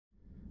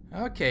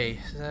Okay,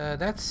 so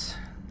that's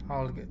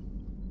all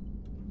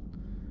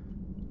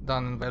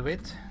done well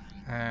with.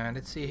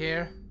 Let's see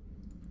here.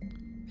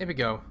 Here we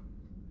go.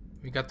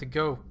 We got the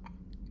go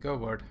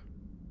word.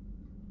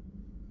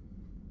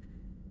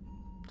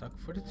 Talk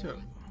 42.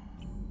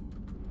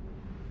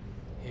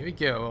 Here we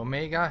go,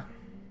 Omega.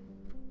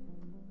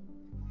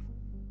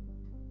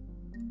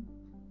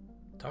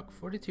 Talk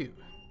 42.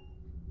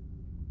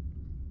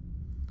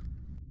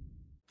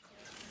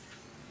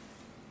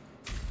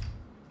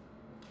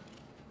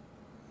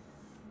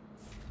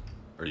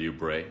 Are you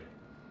Bray?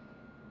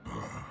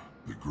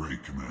 The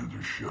great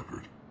Commander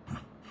Shepard.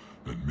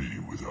 And me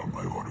without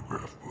my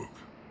autograph book.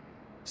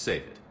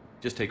 Save it.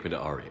 Just take me to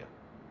Aria.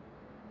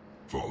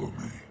 Follow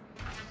me.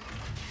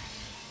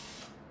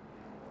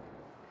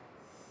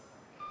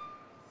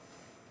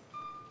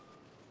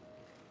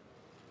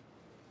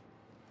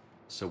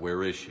 So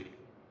where is she?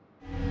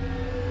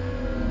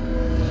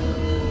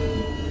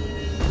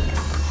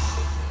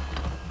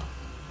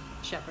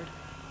 Shepard.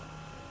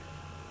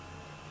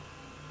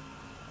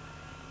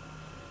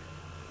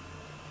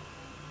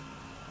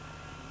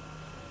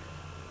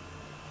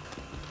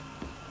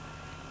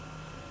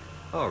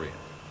 Aria.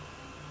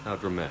 How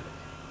dramatic.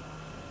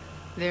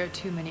 There are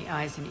too many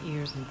eyes and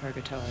ears in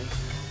Purgatory.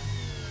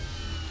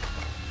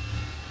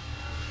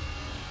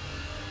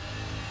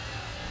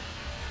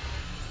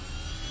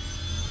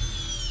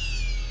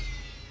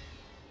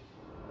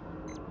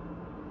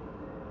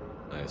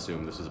 I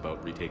assume this is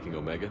about retaking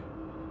Omega?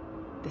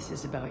 This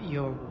is about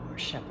your war,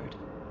 Shepard.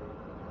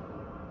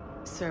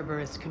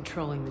 Cerberus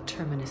controlling the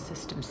Terminus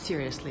system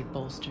seriously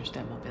bolsters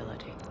their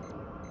mobility.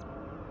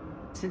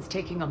 Since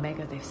taking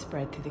Omega, they've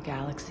spread through the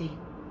galaxy.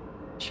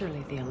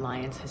 Surely the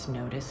Alliance has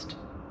noticed.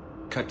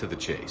 Cut to the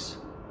chase.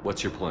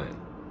 What's your plan?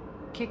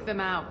 Kick them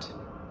out.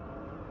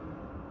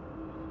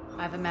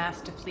 I've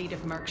amassed a fleet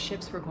of merc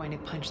ships. We're going to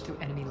punch through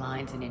enemy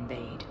lines and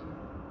invade.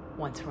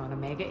 Once we're on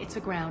Omega, it's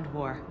a ground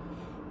war.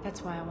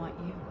 That's why I want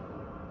you.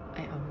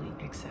 I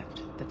only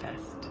accept the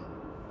best.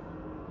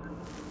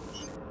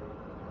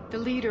 The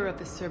leader of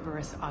the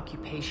Cerberus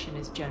occupation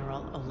is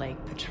General Oleg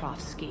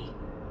Petrovsky.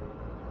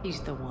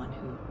 He's the one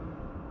who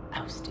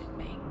ousted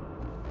me.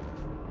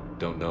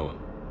 Don't know him.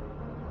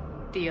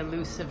 The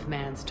elusive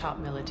man's top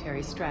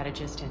military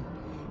strategist and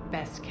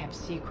best kept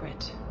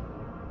secret.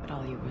 But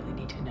all you really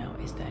need to know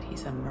is that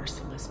he's a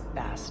merciless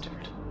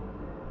bastard.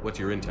 What's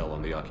your intel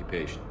on the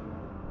occupation?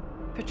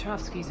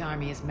 Petrovsky's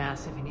army is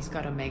massive and he's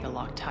got Omega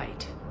locked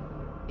tight.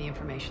 The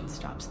information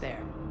stops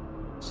there.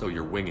 So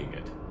you're winging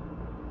it?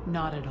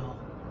 Not at all.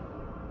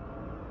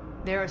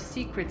 There are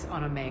secrets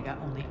on Omega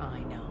only I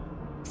know.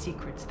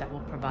 Secrets that will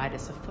provide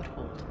us a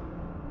foothold.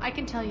 I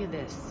can tell you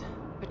this.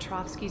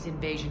 Petrovsky's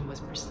invasion was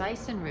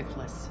precise and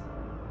ruthless.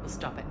 We'll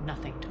stop at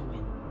nothing to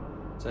win.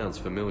 Sounds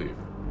familiar.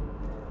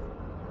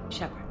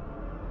 Shepard,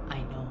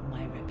 I know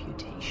my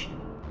reputation.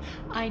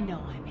 I know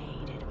I'm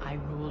hated. I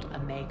ruled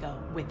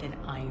Omega with an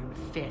iron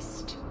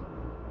fist.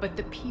 But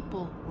the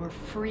people were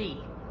free.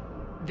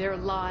 Their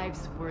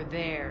lives were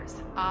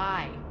theirs.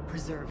 I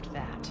preserved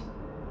that.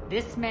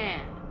 This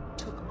man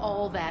took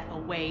all that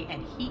away,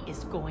 and he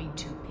is going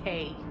to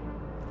pay.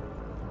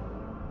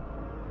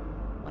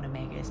 When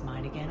Omega is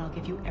mine again, I'll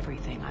give you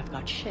everything. I've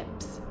got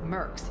ships,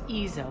 mercs,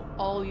 Ezo,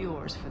 all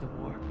yours for the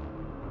war.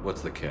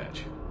 What's the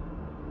catch?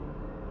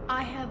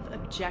 I have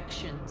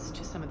objections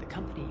to some of the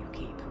company you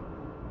keep.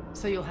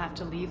 So you'll have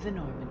to leave the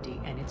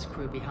Normandy and its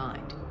crew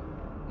behind.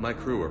 My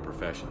crew are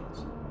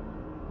professionals.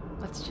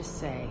 Let's just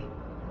say,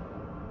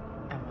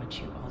 I want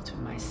you all to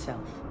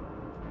myself.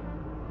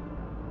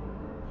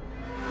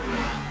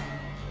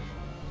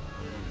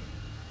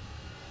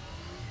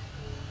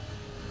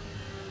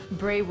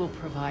 Bray will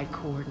provide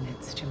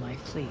coordinates to my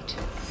fleet.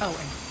 Oh,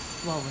 and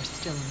while we're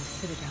still in the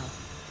Citadel,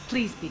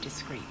 please be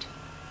discreet.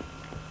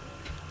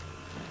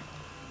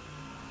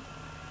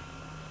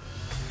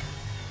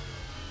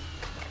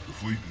 The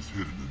fleet is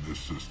hidden in this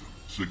system.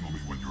 Signal me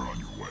when you're on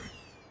your way.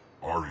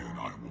 Aria and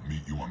I will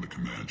meet you on the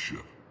command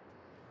ship.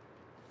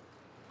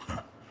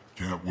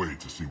 Can't wait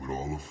to see what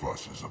all the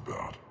fuss is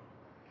about.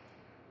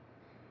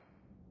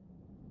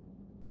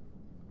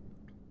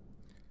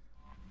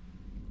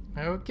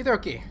 Okie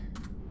dokie.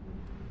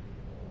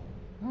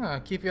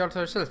 Keep you all to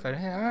yourself,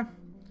 yeah.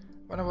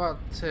 Wonder what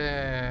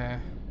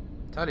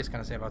Tali's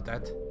gonna say about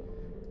that.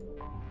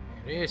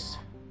 Here it is.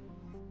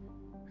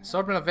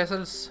 Assortment of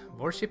vessels,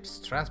 warships,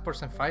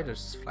 transports and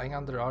fighters flying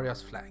under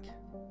Aria's flag.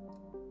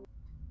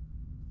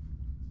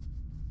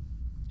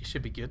 It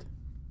should be good.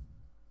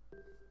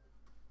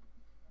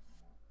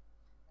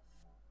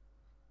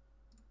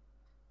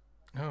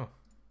 Oh.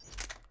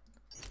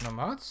 No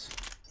mods?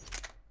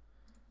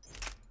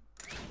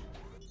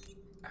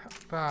 How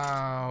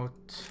about...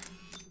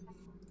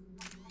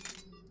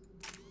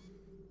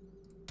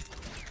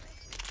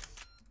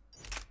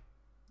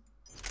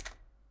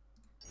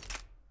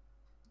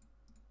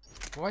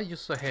 Why are you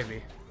so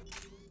heavy?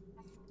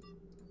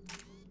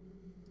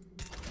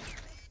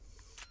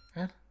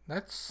 Yeah,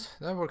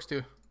 that works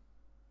too.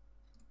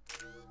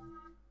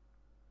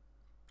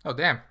 Oh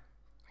damn, I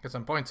got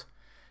some points.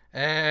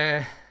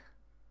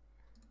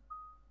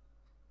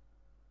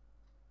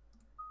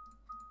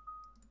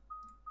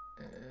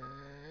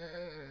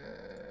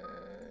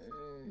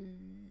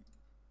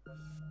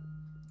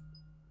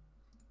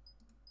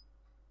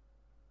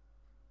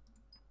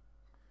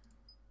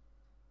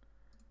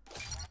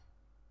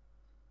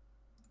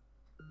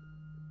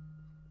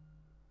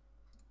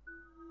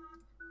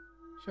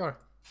 Sure.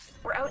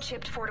 We're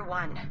outshipped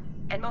 4-1,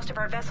 and most of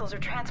our vessels are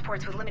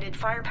transports with limited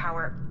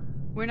firepower.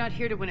 We're not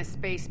here to win a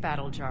space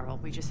battle, Jarl.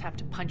 We just have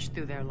to punch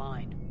through their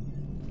line.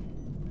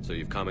 So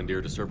you've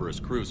commandeered a Cerberus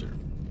cruiser.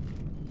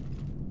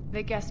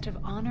 The guest of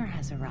honor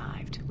has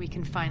arrived. We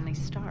can finally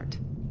start.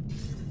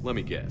 Let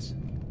me guess.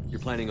 You're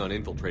planning on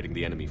infiltrating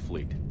the enemy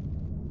fleet.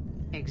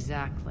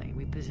 Exactly.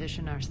 We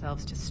position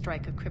ourselves to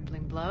strike a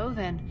crippling blow,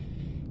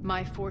 then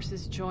my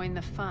forces join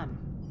the fun.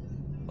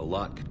 A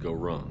lot could go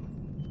wrong.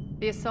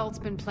 The assault's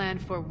been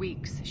planned for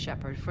weeks,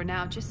 Shepard. For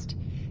now, just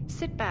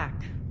sit back.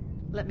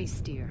 Let me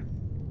steer.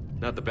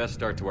 Not the best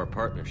start to our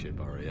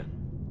partnership, Aria.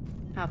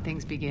 How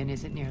things begin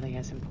isn't nearly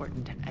as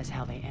important as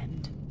how they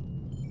end.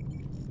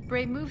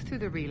 Bray, move through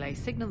the relay.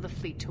 Signal the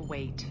fleet to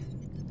wait.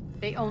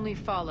 They only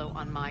follow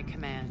on my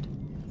command.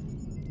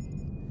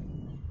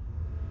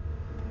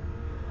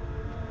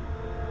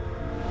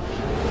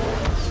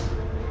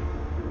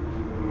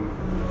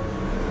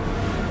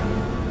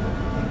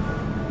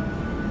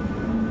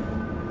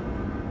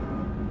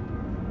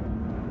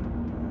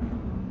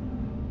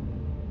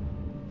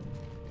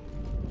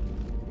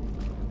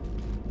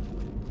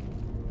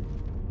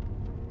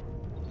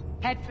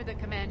 Head for the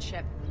command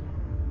ship.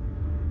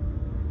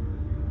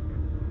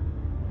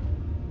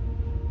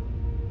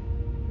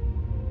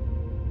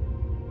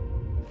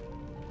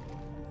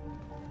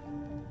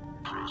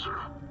 Cruiser,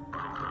 I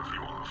don't have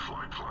you on the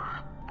flight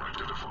plan.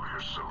 Identify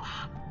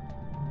yourself.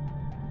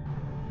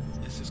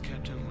 This is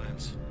Captain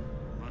Lentz.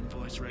 Run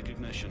voice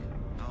recognition.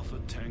 Alpha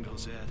Tango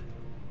Z.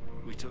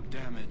 We took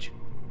damage.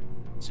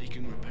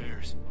 Seeking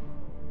repairs.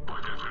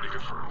 Identity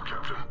confirmed,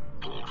 Captain.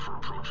 Hold for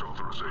approach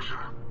authorization.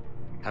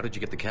 How did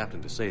you get the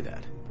captain to say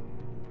that?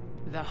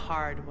 The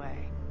hard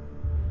way.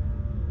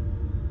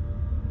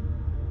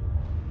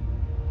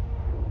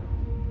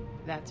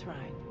 That's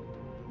right.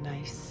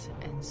 Nice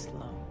and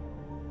slow.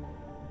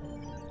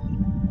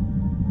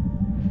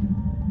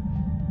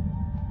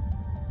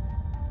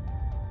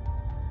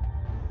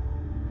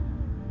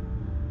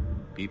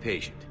 Be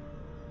patient.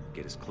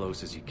 Get as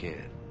close as you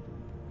can.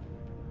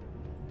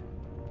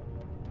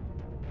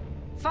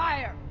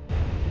 Fire!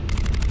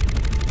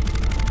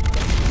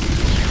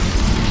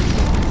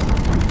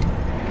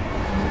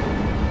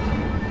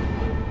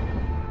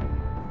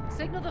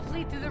 Signal the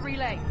fleet through the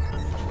relay.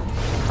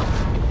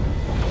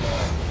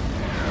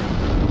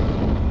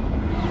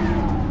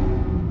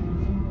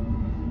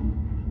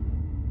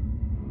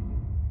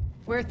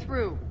 We're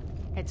through.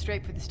 Head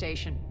straight for the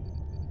station.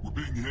 We're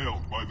being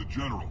hailed by the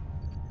General.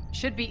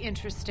 Should be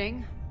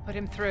interesting. Put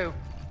him through.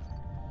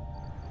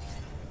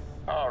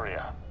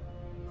 Aria,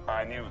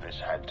 I knew this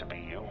had to be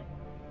you.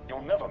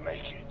 You'll never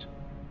make it.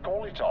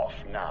 Call it off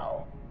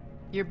now.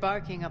 You're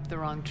barking up the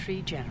wrong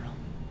tree, General.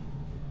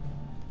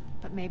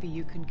 But maybe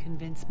you can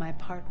convince my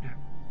partner.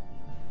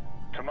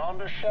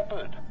 Commander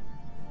Shepard,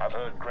 I've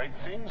heard great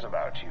things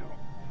about you.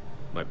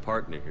 My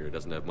partner here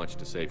doesn't have much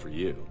to say for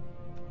you.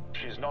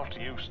 She's not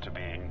used to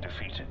being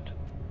defeated.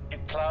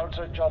 It clouds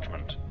her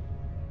judgment.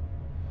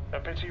 A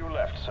pity you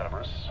left,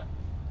 Cerberus.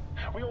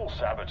 We all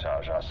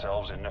sabotage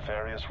ourselves in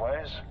nefarious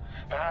ways.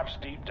 Perhaps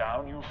deep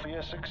down you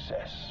fear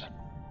success.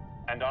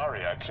 And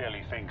Aria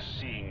clearly thinks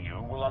seeing you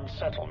will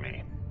unsettle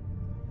me.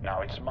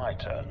 Now it's my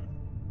turn.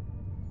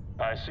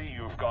 I see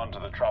you've gone to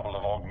the trouble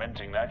of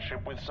augmenting that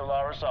ship with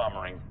Solaris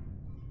armoring.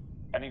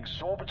 An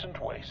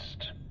exorbitant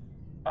waste.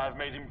 I've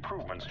made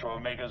improvements to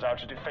Omega's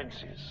outer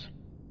defenses.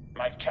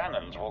 My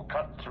cannons will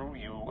cut through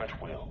you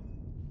at will.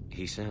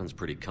 He sounds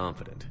pretty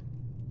confident.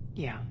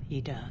 Yeah,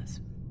 he does.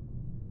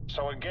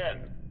 So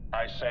again,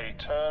 I say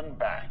turn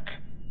back.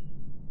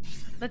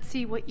 Let's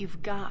see what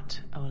you've got,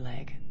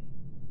 Oleg.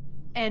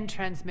 End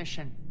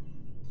transmission.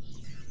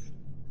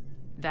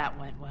 That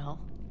went well.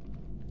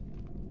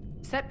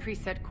 Set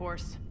preset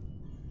course.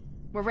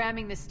 We're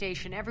ramming the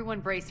station. Everyone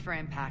brace for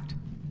impact.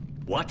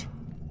 What?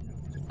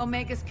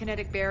 Omega's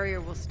kinetic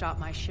barrier will stop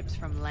my ships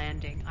from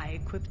landing. I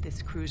equipped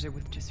this cruiser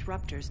with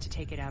disruptors to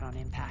take it out on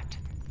impact.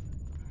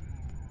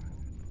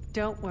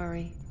 Don't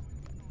worry.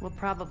 We'll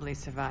probably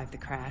survive the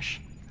crash.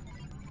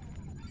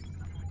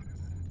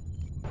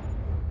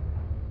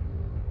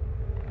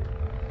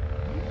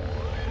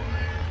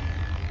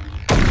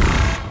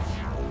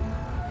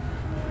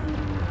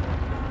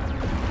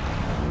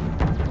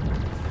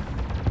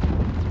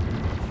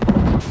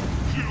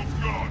 Shield's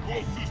gone.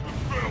 All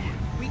systems failing.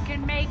 We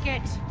can make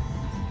it!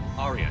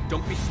 Aria,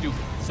 don't be stupid.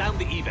 Sound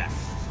the evac.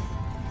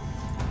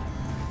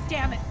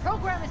 Damn it!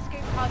 Program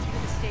escape pods for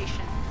the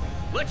station.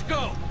 Let's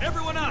go!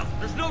 Everyone out!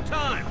 There's no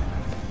time!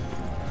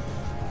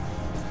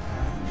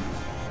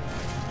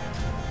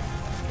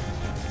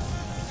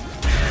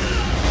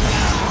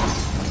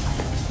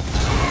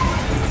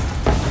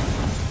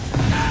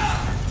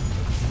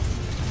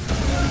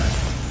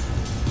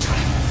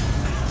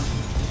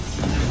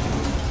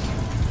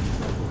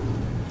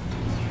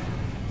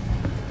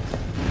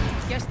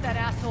 Guess that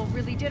asshole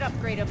really did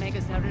upgrade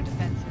Omega's outer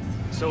defenses.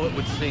 So it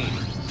would seem.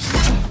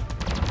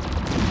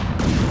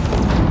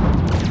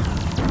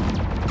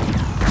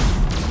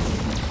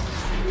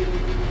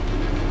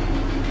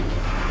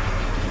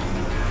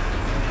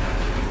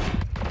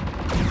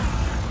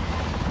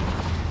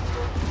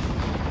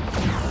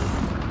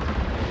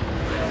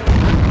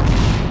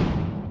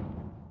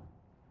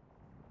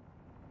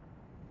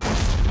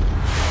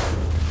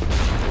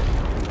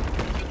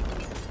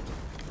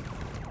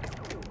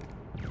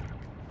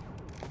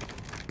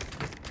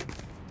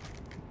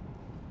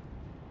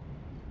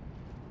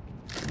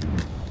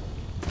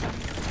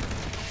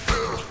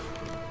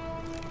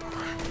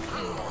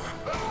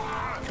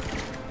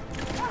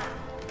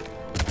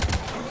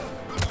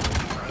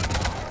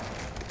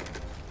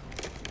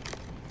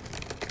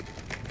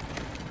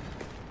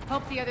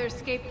 the other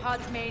escape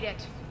pods made it.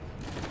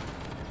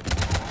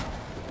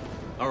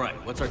 Alright,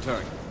 what's our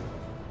target?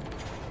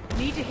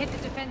 Need to hit the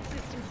defense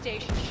system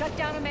station. Shut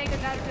down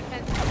Omega's outer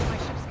defense before my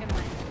ships can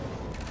land.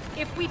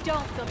 If we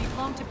don't, they'll be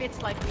blown to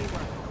bits like we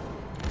were.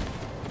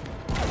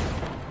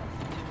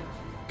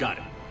 Got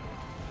it.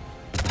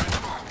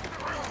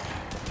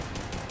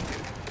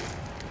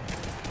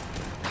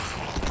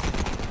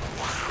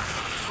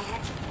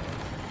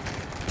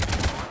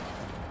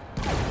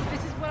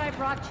 This is what I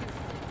brought you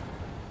for.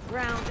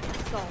 Ground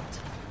assault.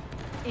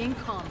 In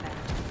combat,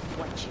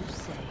 what you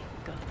say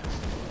goes.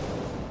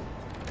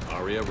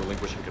 Aria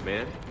relinquishing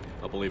command?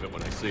 I'll believe it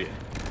when I see it.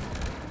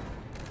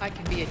 I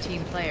can be a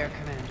team player,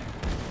 Commander.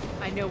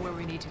 I know where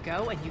we need to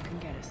go, and you can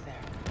get us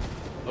there.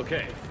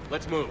 Okay,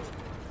 let's move.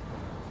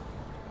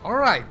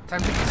 Alright, time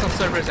to kick some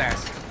Cerberus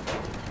ass.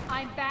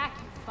 I'm back,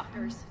 you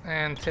fuckers.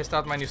 And test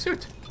out my new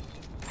suit.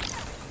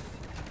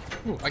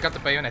 Ooh, I got the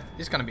bayonet.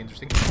 This is gonna be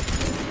interesting.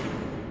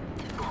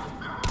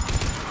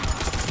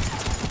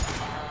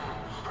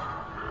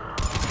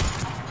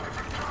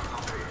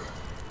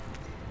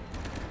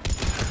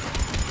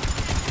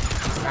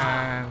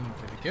 And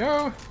there we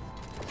go.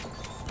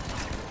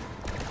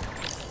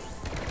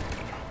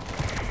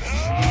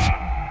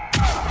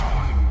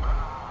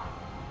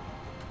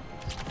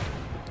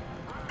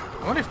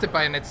 I wonder if the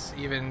bayonet's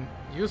even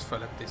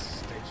useful at this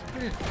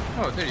stage.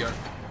 Oh, there you are.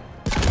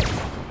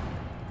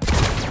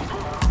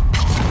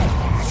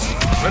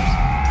 Whoops,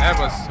 that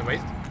was a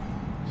waste.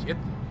 Shit.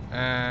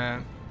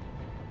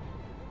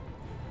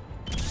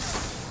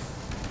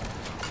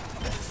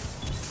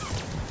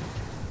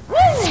 Woo!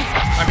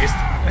 I missed.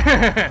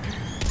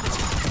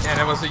 Yeah,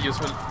 that was a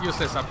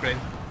useless upgrade.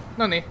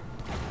 No need.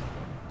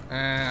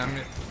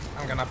 I'm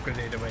gonna upgrade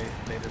it away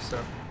later,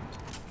 so.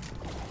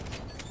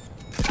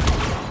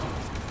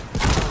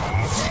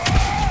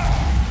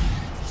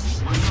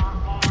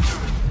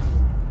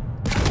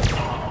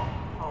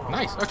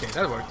 Nice, okay,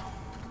 that worked.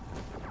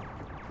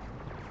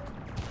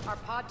 Our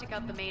pod took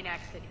out the main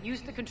exit.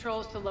 Use the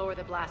controls to lower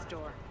the blast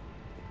door.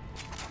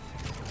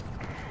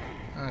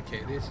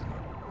 Okay, this.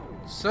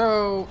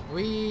 So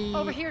we.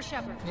 Over here,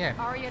 Shepard. Yeah.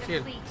 Aria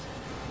Chill. T'Loak.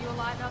 You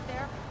alive out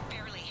there?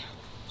 Barely.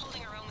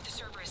 Holding our own with the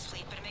Cerberus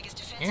fleet, but Omega's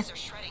defenses are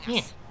shredding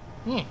us.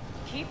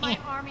 Keep my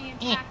army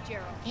intact,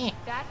 Gerald.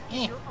 That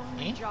is your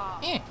only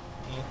job. I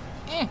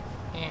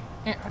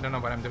don't know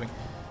what I'm doing.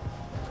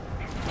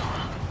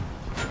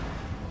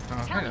 Oh,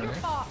 Tell hello your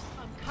there. boss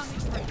I'm coming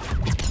for you.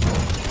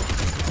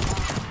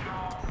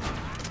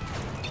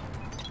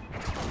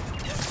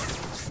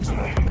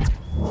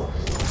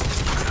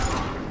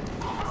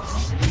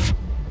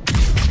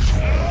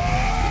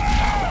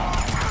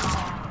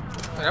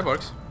 Oh, that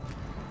works.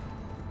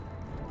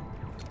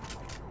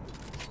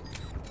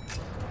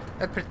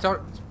 That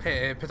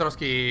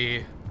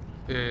Petrovsky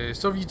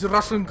Soviet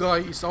Russian guy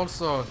is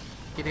also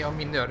getting on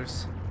my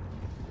nerves.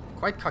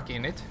 Quite cocky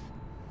in it.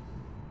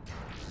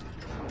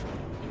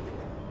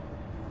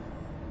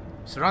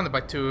 Surrounded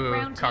by two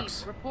Ground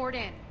cocks. team, report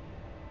in.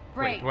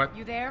 Great. what?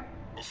 You there?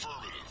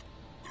 Affirmative,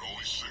 but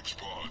only 6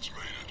 pods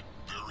made it.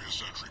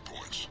 Various entry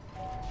points.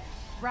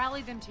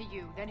 Rally them to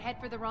you, then head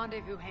for the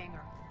rendezvous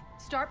hangar.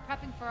 Start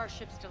prepping for our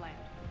ships to land.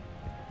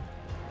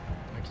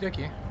 Okie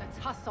dokie. Let's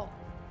hustle.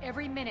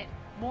 Every minute,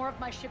 more of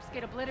my ships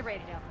get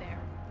obliterated out there.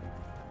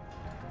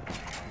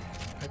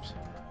 Oops.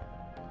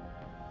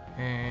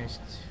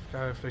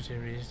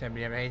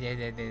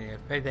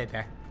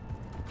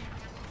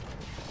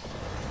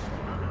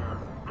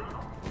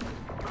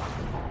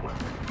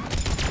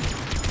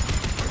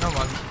 No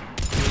one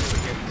to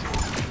get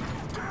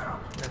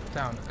that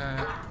down.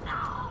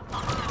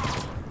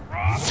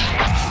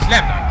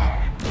 Slam dunk!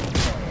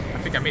 I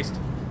think I missed.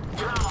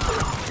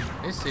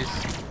 This is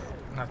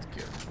not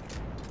good.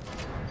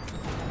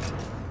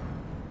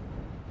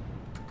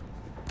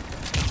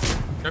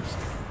 Oops.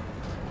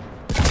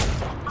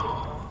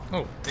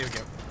 Oh, there we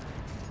go.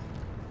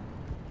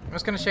 I'm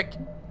just gonna check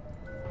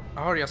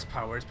Aria's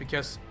powers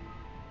because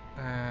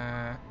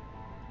I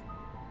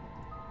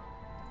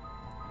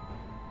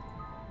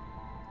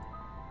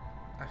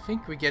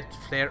think we get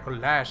flare or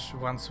lash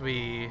once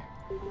we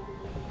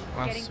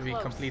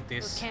complete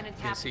this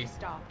DLC.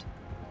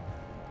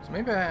 So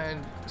maybe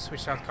I'll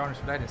switch out counters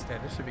for that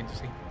instead. This should be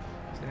interesting.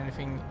 Is there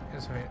anything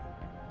else?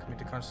 Commit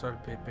to console,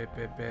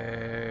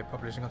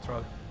 population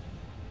control.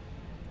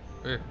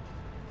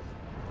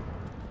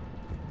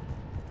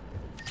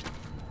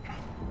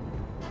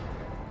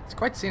 It's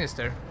quite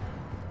sinister.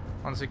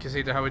 Once you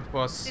consider how it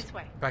was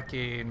back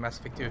in Mass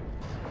Effect 2.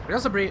 It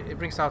also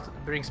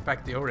brings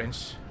back the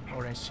orange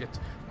shit.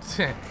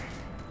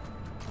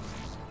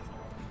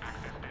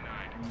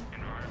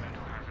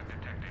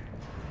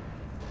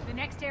 The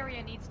next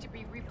area needs to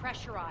be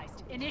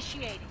repressurized.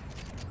 Initiating.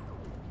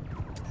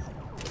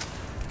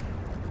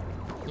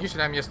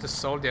 Usually I'm just a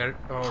soldier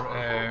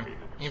or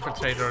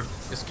infiltrator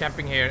just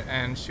camping here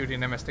and shooting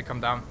them as they come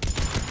down.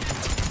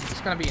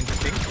 It's gonna be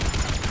interesting.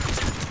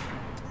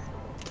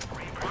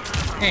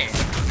 Hey.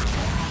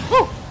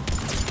 Woo!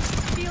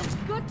 Feels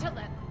good to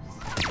let loose.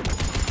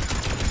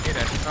 Hit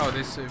it. Oh,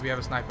 we have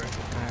a sniper.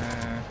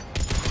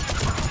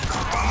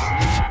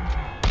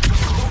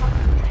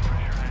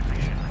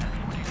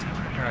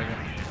 Where are you?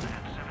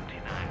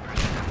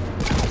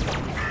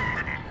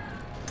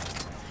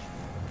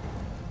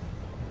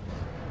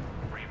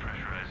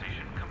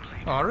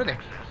 Oh, already?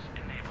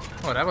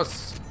 Oh, that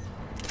was...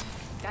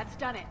 That's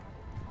done it.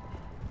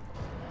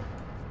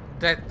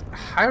 That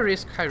high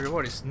risk, high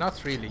reward is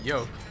not really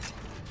yoke.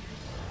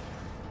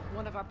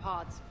 One of our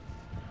pods.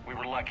 We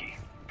were lucky.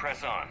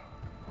 Press on.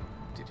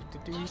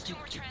 Lost 2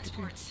 more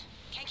transports.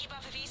 Can't keep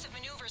up evasive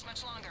maneuvers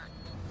much longer.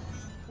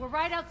 We're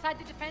right outside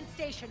the defense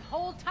station.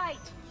 Hold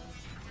tight.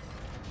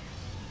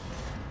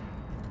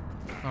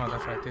 Oh,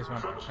 that's right, this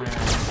one.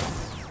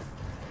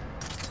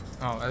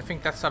 Oh, I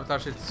think that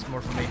sabotage is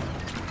more for me.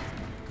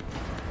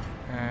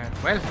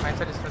 Well,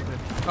 hindsight is not good.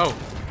 Oh!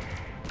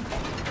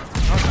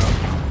 Oh no.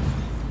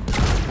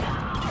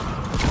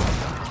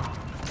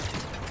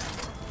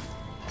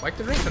 Quite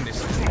the range on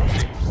this.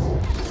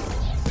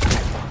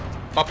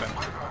 Pop him.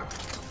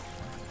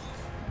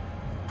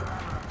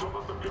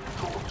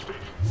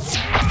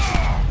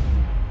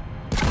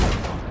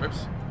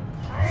 Whoops.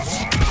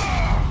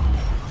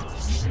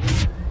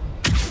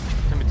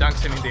 Let me dunk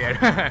him in the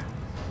air.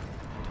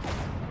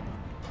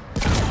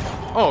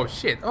 Oh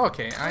shit,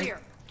 okay, I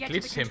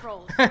glitched him.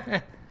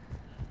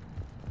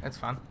 That's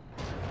fun.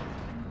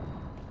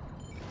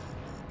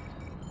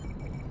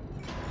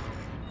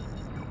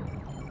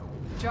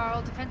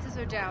 Jarl, defenses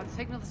are down.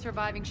 Signal the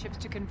surviving ships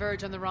to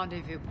converge on the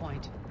rendezvous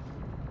point.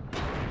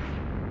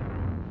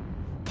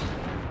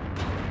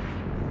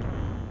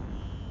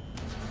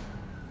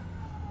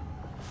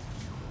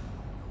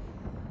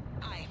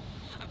 Aye.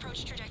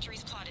 Approach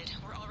trajectories plotted.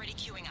 We're already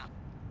queuing up.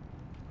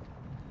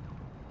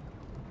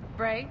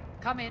 Bray,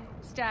 come in.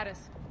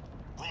 Status.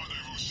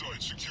 Rendezvous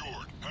site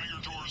secured.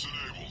 Hangar doors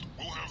enabled.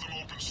 We'll have them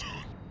open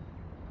soon.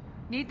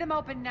 Need them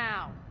open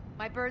now.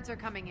 My birds are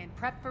coming in.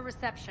 Prep for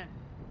reception.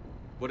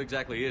 What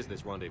exactly is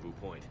this rendezvous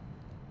point?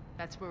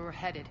 That's where we're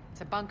headed. It's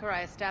a bunker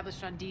I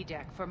established on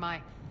D-Deck for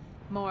my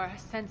more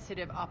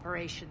sensitive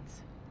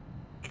operations.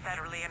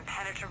 Federally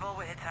impenetrable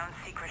with its own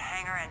secret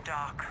hangar and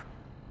dock.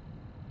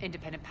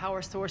 Independent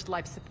power source,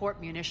 life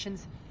support,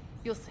 munitions.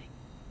 You'll see.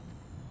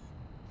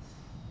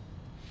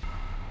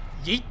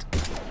 Yeet!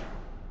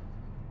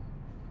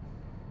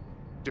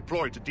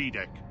 Deploy to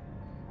D-Deck.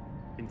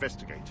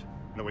 Investigate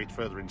and await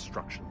further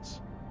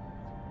instructions.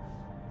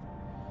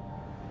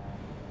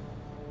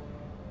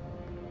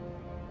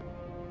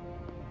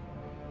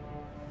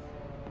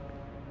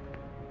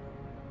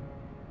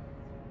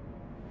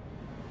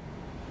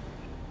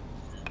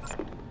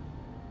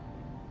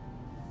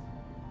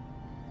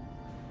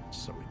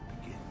 So it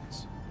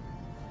begins.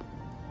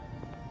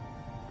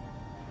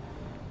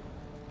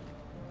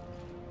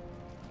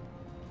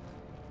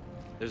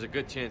 There's a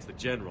good chance the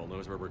General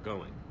knows where we're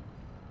going.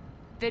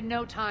 Then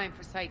no time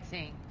for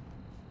sightseeing.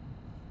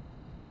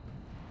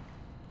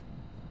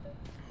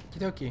 Okie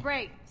dokie.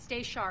 Great.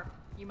 Stay sharp.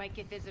 You might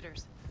get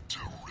visitors.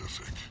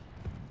 Terrific.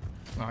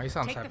 Oh, he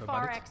sounds Take happy the about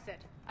far it.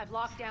 exit. I've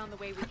locked down the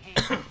way we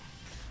came.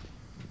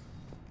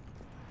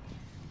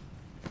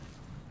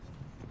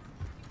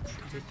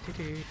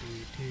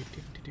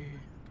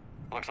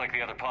 Looks like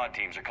the other pod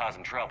teams are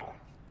causing trouble.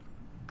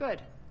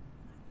 Good.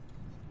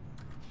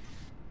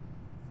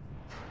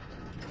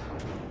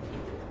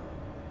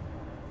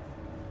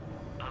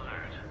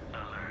 Alert,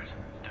 alert.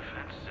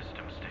 Defense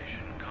system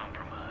station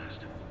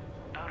compromised.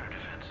 Outer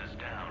defenses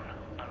down,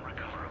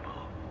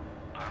 unrecoverable.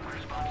 Arm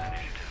response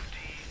initiative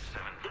T7.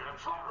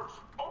 Intruders,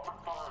 open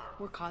fire!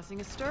 We're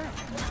causing a stir.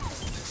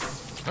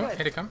 Oh, Good.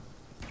 here they come.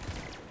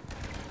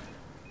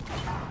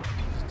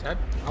 Stab.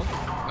 Oh,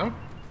 no.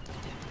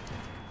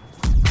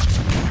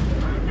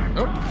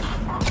 Nope.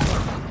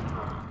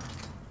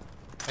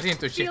 I didn't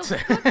do shit. Feels good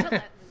to let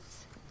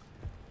loose.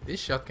 This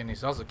shotgun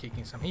is also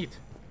kicking some heat.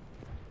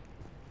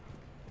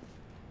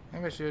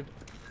 Maybe I should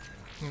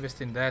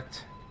invest in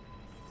that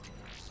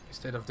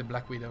instead of the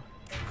Black Widow.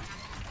 I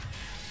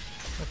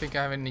don't think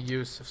I have any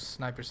use of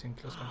snipers in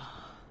close quarters.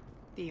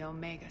 The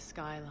Omega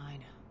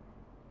skyline.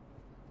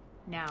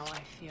 Now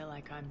I feel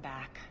like I'm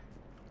back.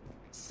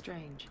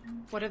 Strange.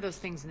 What are those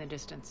things in the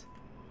distance?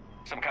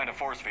 Some kind of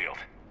force field.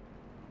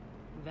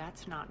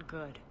 That's not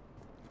good.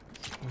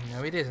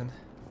 No, it isn't.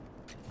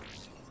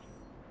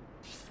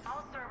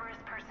 All Cerberus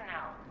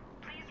personnel,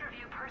 please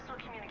review personal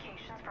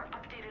communications for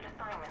updated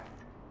assignments.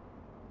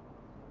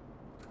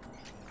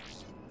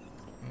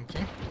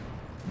 Okay.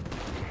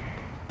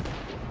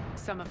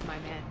 Some of my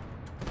men.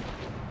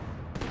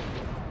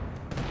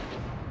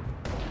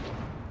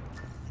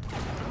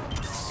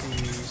 Let's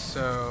see,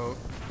 so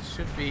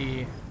should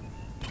be.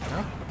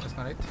 No, that's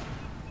not it.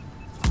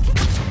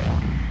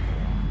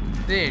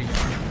 There you go.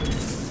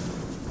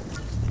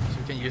 So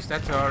we can use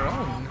that to our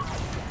own.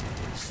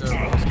 So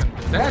we're just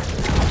gonna do that.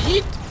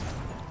 Yeet!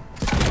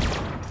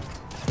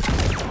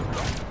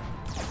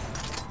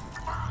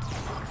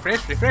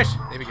 Refresh, refresh!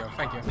 There we go,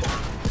 thank you.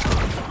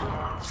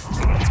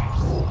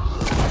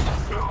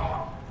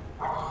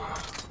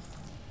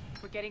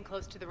 We're getting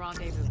close to the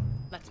rendezvous.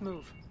 Let's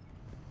move.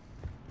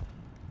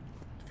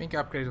 I think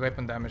I upgraded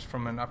weapon damage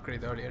from an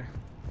upgrade earlier.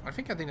 I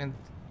think I didn't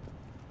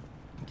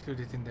include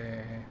it in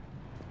the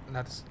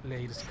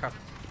latest cut.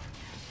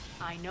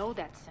 I know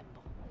that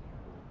symbol.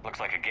 Looks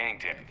like a gang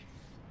tag.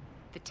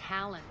 The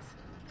Talons.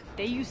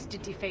 They used to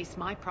deface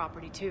my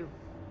property too.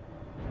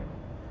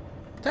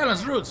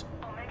 Talons rules!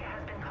 Omega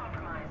has been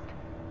compromised.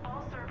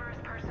 All Cerberus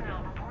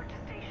personnel report to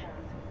stations.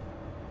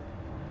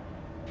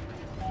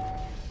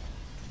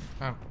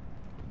 Oh.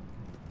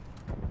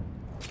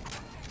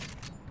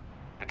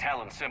 The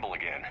Talon symbol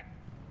again.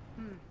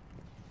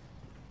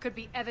 Could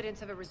be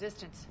evidence of a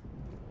resistance.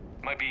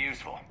 Might be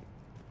useful.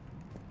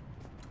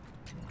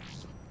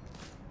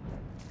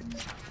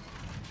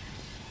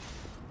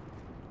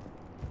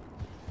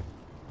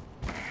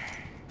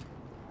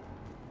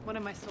 One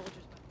of my soldiers.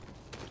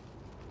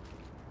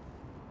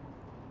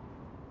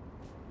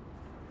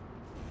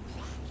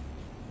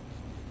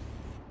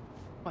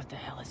 What the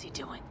hell is he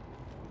doing?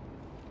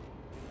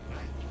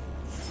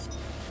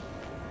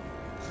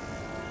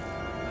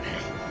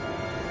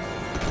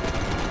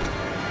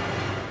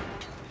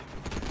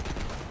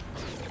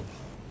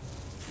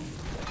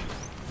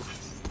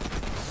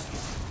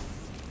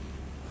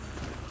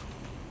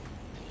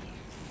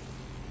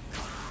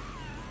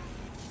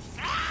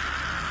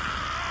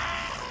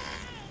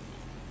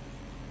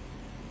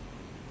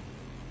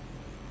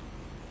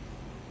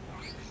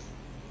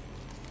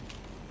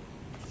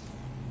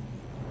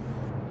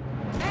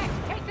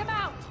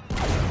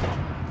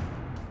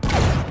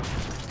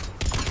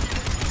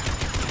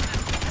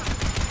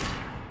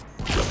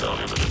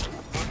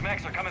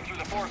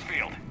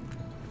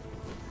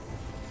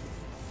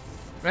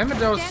 Remember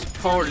those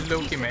poor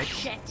Loki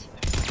mates?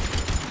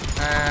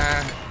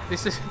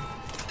 This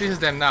is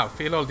them now.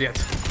 Feel old yet?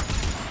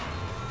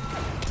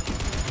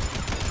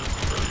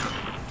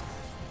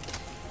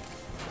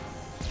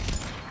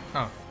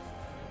 Oh,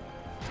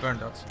 burn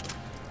dots.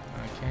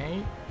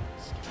 Okay,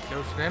 let's get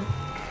close to them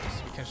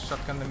so we can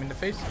shotgun them in the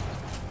face.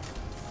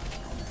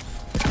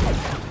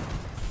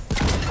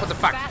 What the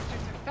fuck?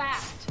 Bastards are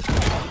fast.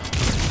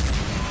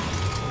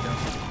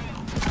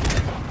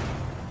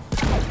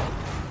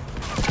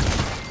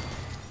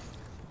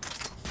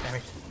 Damn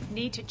it.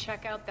 Need to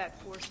check out that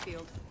force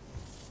field.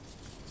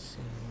 See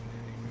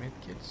any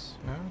medkits?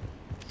 No?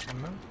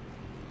 Ammo?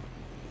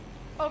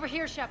 Over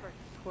here, Shepard.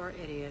 Poor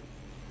idiot.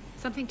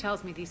 Something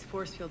tells me these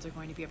force fields are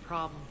going to be a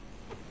problem.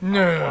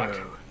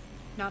 No!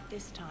 Not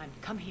this time.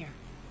 Come here.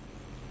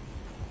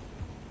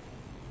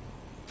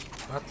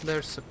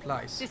 Butler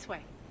supplies. This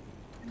way.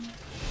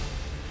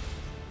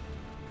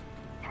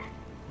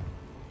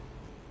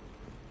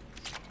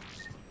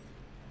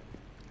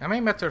 Am I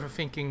better for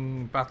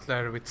thinking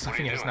Butler with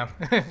something else now?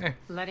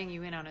 Letting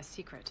you in on a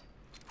secret.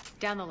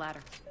 Down the ladder.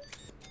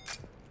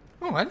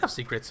 Oh, I love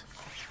secrets.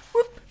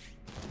 Whoop.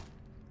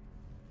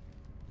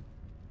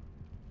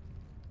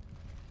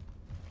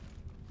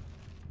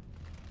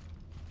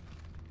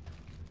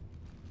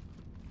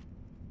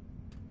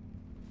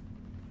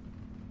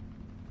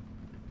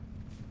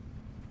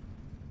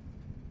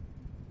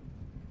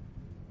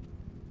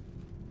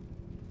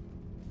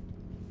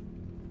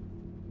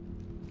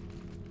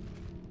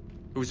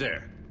 Who's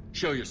there?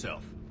 Show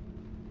yourself.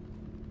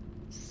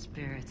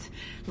 Spirits,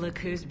 look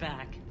who's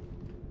back.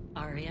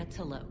 Aria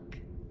T'Loak.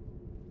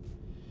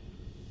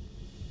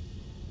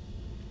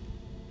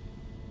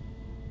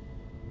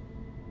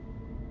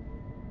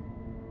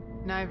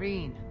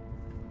 Nyreen,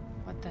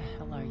 what the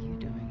hell are you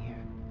doing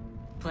here?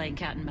 Playing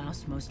cat and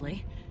mouse,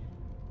 mostly.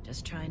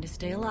 Just trying to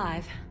stay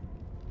alive.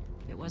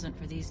 If it wasn't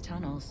for these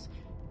tunnels...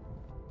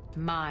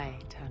 My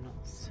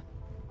tunnels.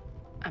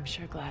 I'm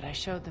sure glad I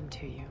showed them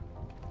to you.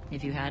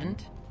 If you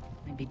hadn't,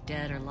 I'd be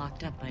dead or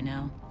locked up by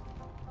now.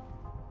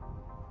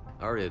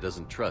 Aria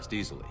doesn't trust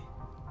easily.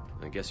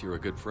 I guess you're a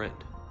good friend.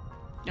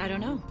 I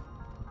don't know.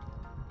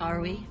 Are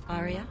we,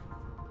 Aria?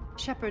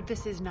 Shepard,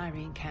 this is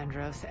Nyreen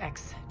Kandros,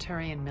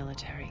 ex-Turian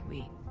military.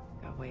 We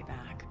go way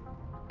back.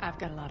 I've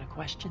got a lot of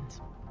questions,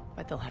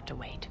 but they'll have to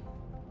wait.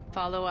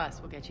 Follow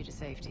us, we'll get you to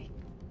safety.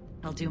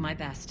 I'll do my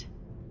best.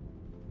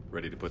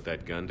 Ready to put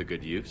that gun to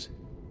good use?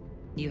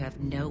 You have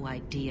no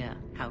idea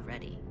how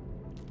ready.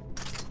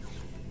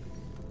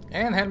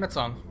 And helmets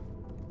on.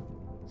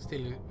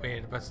 Still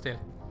weird, but still.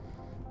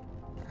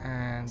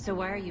 And So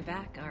why are you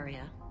back,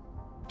 Aria?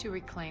 To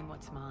reclaim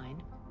what's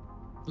mine.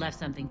 Left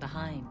something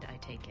behind, I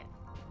take it.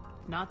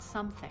 Not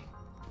something.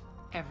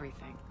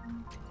 Everything.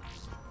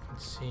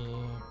 let's see.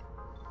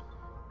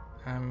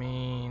 I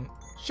mean,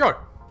 sure.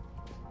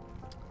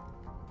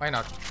 Why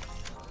not?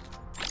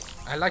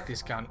 I like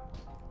this gun.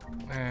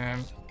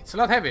 It's a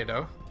lot heavier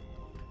though.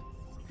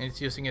 And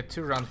it's using a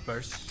 2-round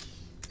burst.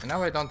 And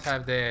now I don't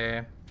have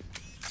the...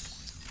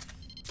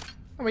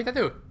 Oh wait, I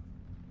do.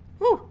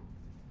 Woo!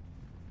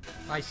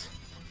 Nice.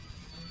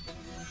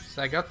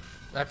 So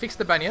I fixed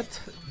the bayonet.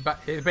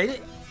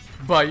 Bayonet?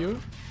 The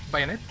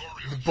bayonet.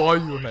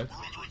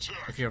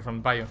 If you're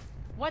from Bio.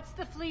 What's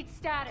the fleet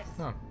status?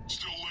 Oh.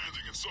 Still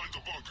landing inside the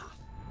bunker.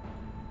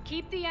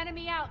 Keep the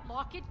enemy out.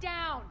 Lock it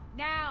down.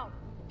 Now.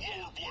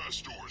 Lower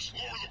blast doors.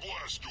 Lower the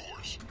blast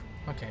doors.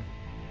 Okay.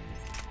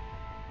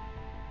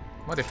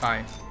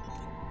 Modify.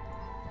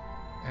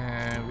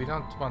 We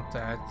don't want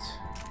that.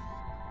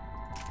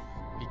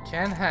 We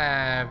can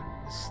have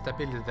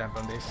stability damp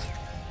on this.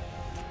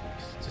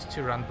 It's just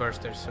 2 round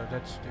bursters, so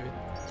let's do it.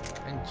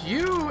 And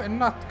you are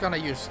not gonna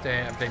use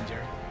the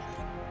Avenger.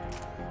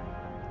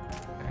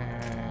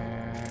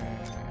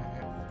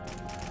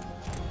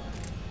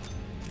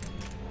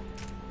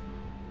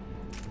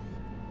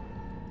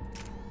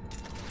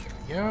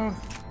 There we go.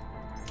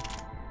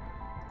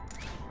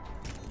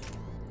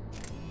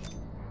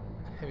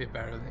 Heavy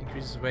barrel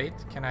increases weight.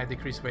 Can I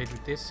decrease weight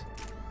with this?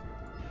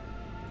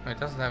 No, it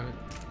doesn't have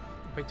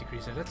weight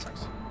decreaser. That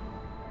sucks.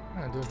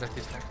 I'll do that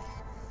this time.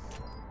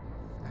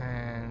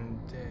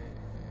 And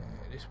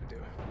this will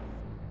do.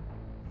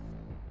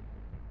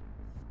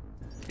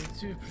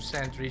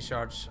 52%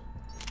 recharge.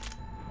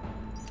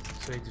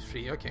 So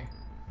 83. Okay.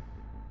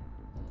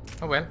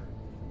 Oh well.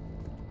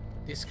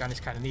 This gun is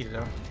kind of needed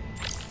though.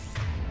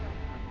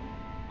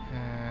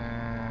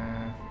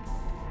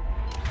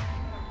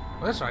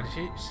 Oh, that's right.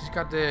 She's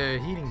got the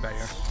healing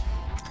barrier.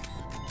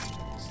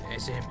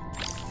 There's him.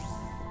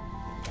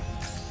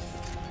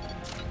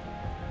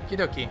 Okie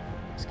dokie.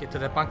 Let's get to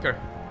the bunker.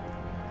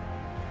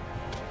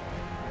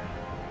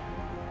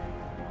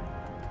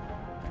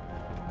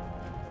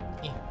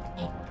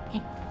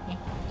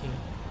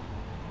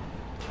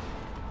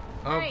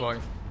 Oh hey, boy.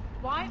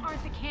 Why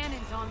aren't the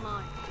cannons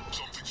online?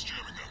 Something's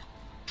jamming them.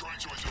 Trying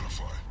to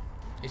identify.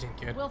 Isn't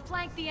good. We'll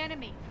flank the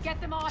enemy. Get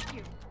them off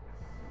you.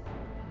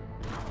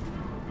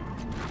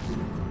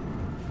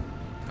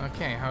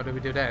 Okay, how do we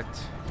do that?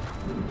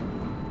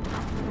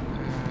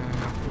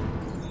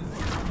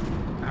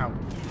 Ow.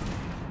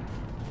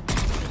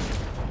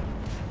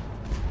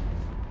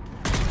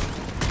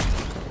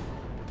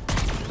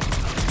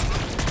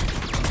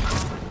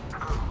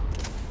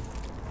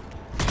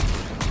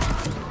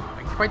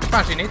 Quite the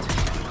punch in it.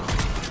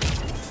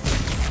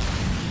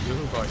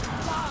 Oh boy.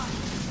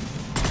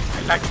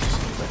 I like this.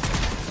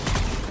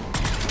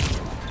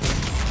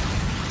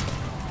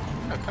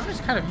 Oh, cover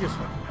is kind of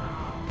useful.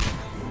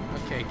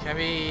 Okay, can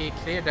we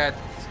clear that?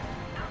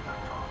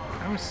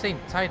 I'm saying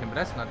Titan, but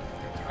that's not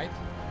it, right?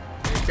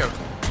 There you go.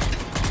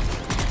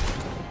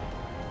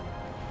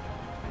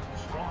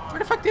 Where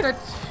the fuck did that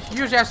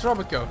huge ass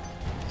robot go?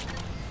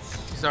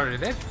 He's already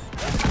dead.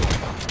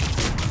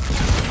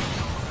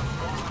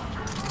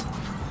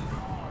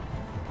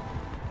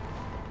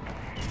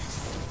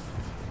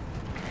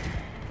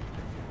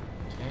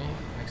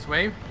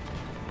 Wave.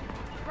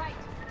 Right.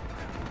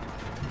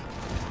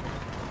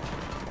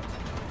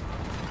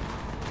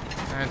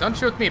 Don't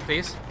shoot me,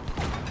 please.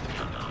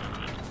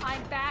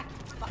 I'm back,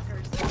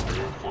 fuckers.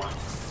 Good.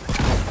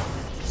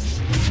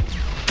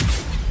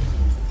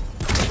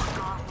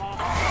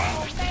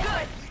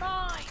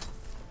 Fine.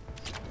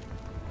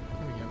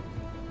 Here we go.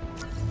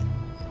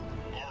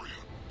 Aria,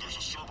 there's a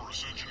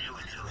Cerberus engineer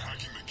in here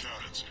hacking the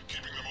cannons,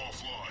 keeping them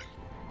offline.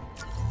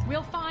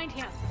 We'll find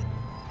him.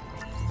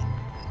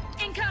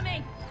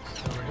 Incoming.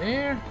 Over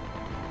there.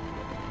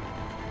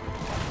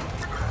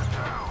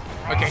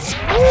 Okay.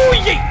 Oh,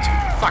 yeet!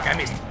 Fuck, I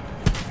missed.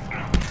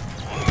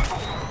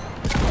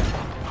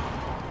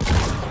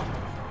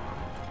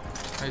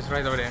 Oh, he's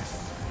right over there.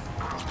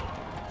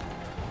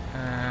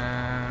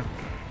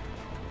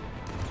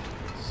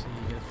 Let's see,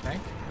 get a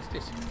flank. What's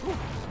this? Ooh.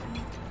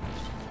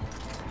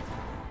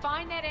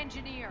 Find that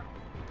engineer.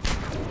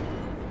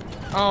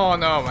 Oh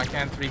no, I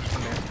can't reach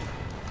from there.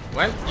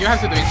 Well, you have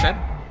to do it instead.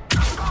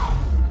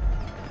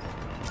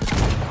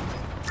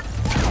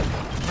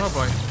 Oh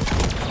boy,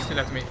 still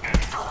at me.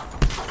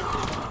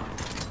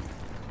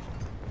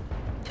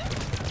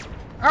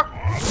 Oh!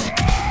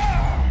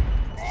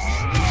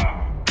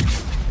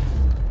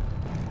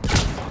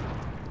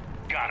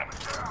 Got him.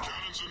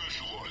 Cannons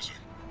initializing.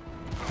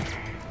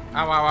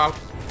 Ow, ow, ow.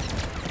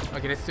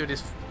 Okay, let's do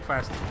this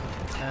fast.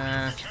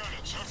 Cannons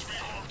have to be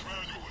armed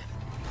manually.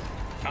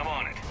 I'm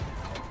on it.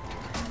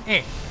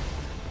 Eh.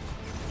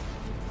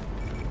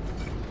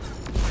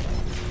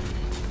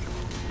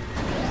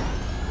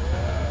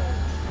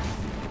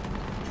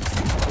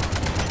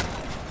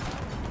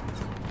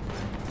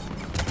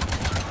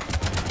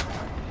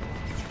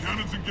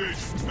 Cannons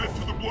engaged. Head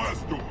to the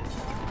blast door.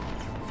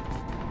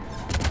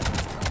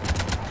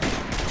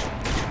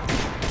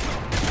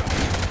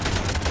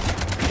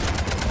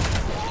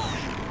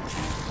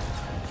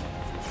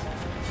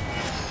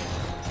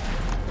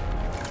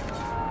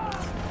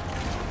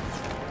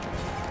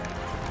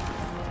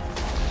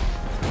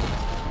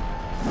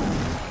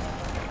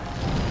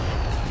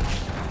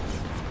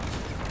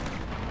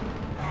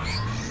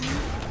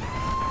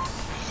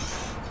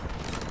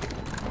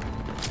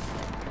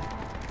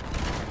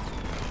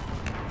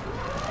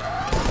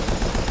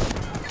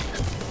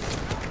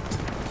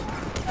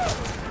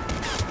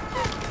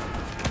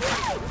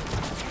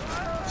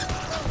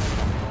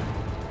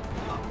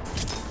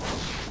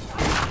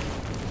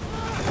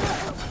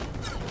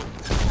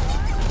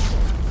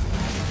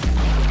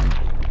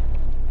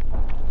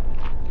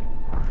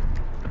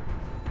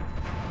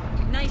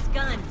 Nice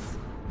guns.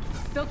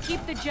 They'll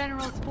keep the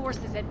General's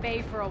forces at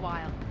bay for a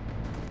while.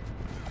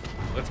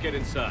 Let's get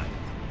inside.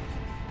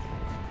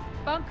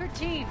 Bunker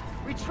team,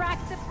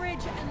 retract the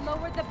bridge and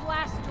lower the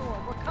blast door.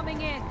 We're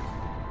coming in.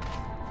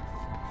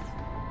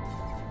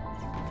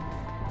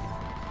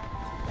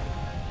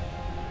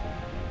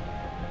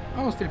 I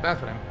almost feel bad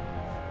for him.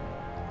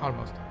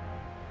 Almost.